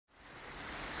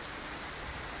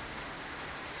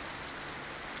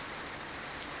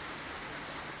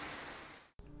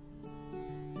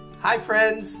Hi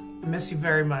friends, I miss you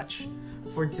very much.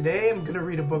 For today, I'm going to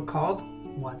read a book called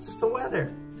What's the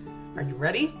Weather? Are you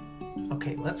ready?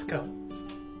 Okay, let's go.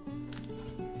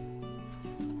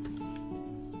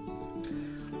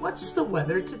 What's the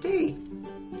weather today?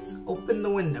 Let's open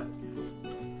the window.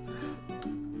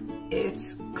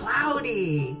 It's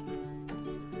cloudy.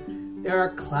 There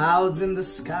are clouds in the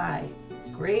sky.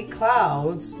 Gray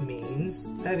clouds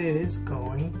means that it is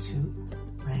going to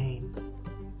rain.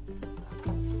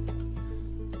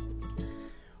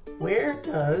 Where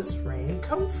does rain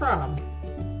come from?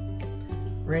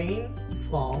 Rain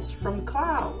falls from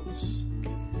clouds.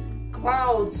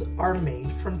 Clouds are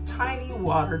made from tiny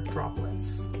water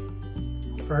droplets.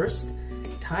 First,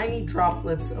 tiny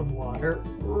droplets of water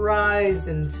rise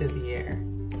into the air.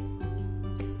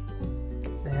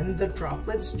 Then the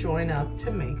droplets join up to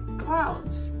make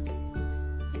clouds.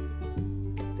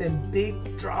 Then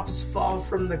big drops fall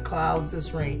from the clouds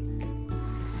as rain.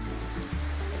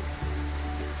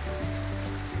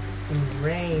 And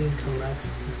rain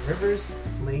collects in rivers,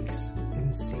 lakes,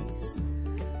 and seas.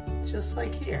 Just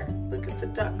like here, look at the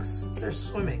ducks, they're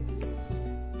swimming.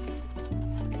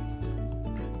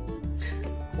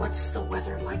 What's the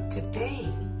weather like today?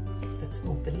 Let's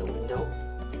open the window.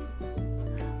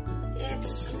 It's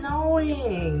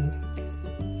snowing!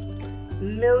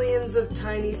 Millions of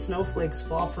tiny snowflakes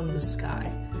fall from the sky.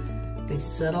 They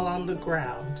settle on the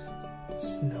ground.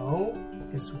 Snow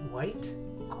is white,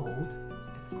 cold,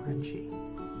 and crunchy.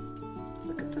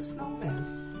 Look at the snowman.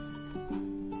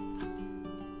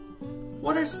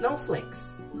 What are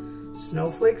snowflakes?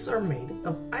 Snowflakes are made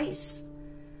of ice.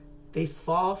 They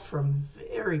fall from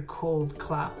very cold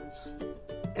clouds.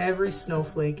 Every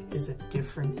snowflake is a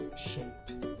different shape.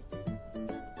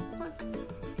 Look,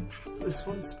 this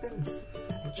one spins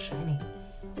and it's shiny.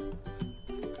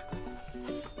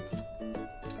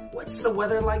 What's the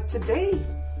weather like today?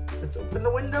 Let's open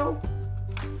the window.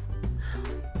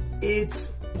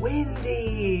 It's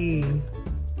windy.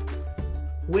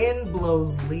 Wind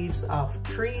blows leaves off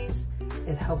trees.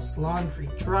 It helps laundry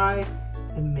dry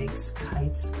and makes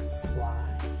kites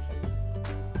fly.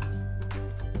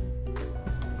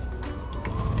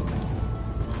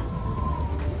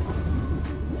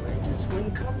 Where does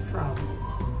wind come from?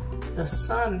 The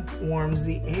sun warms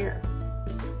the air.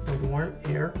 The warm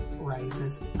air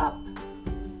rises up.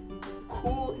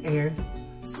 Cool air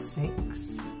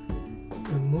sinks.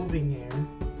 The moving air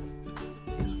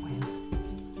is wind.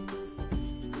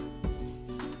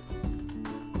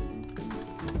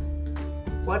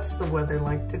 What's the weather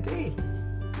like today?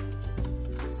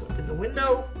 Let's open the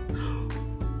window.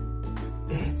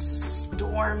 It's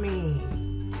stormy.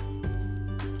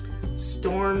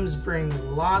 Storms bring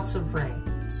lots of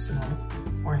rain, snow,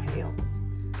 or hail.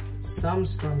 Some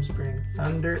storms bring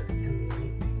thunder and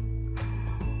lightning.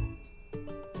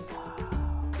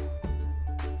 Wow.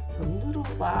 It's a little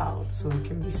loud, so it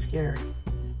can be scary.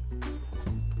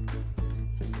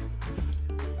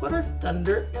 What are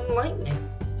thunder and lightning?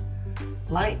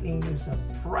 Lightning is a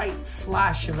bright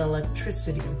flash of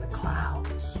electricity in the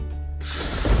clouds.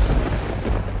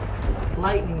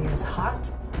 Lightning is hot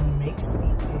and makes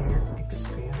the air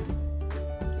expand.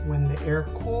 When the air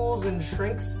cools and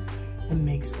shrinks, it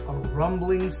makes a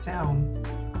rumbling sound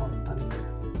called thunder.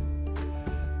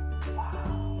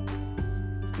 Wow.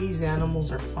 These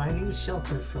animals are finding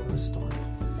shelter from the storm.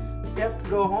 They have to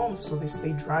go home so they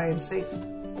stay dry and safe.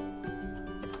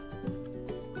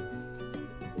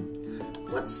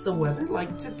 What's the weather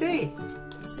like today?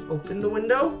 Let's open the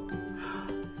window.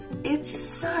 It's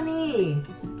sunny.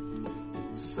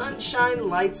 Sunshine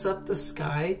lights up the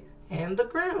sky and the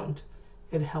ground.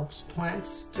 It helps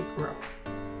plants to grow.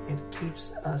 It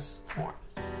keeps us warm.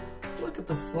 Look at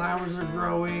the flowers are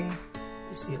growing.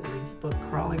 I see a ladybug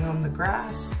crawling on the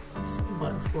grass, some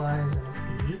butterflies and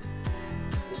a bee,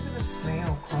 even a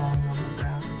snail crawling on the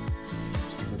ground.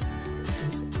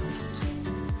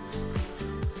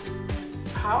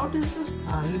 How does the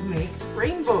sun make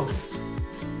rainbows?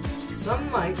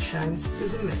 Sunlight shines through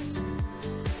the mist.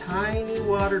 Tiny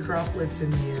water droplets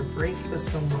in the air break the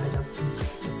sunlight up into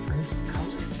different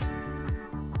colors.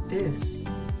 This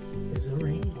is a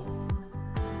rainbow.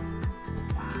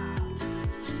 Wow.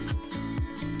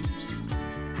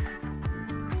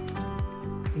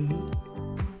 The end.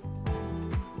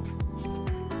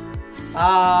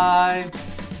 Bye.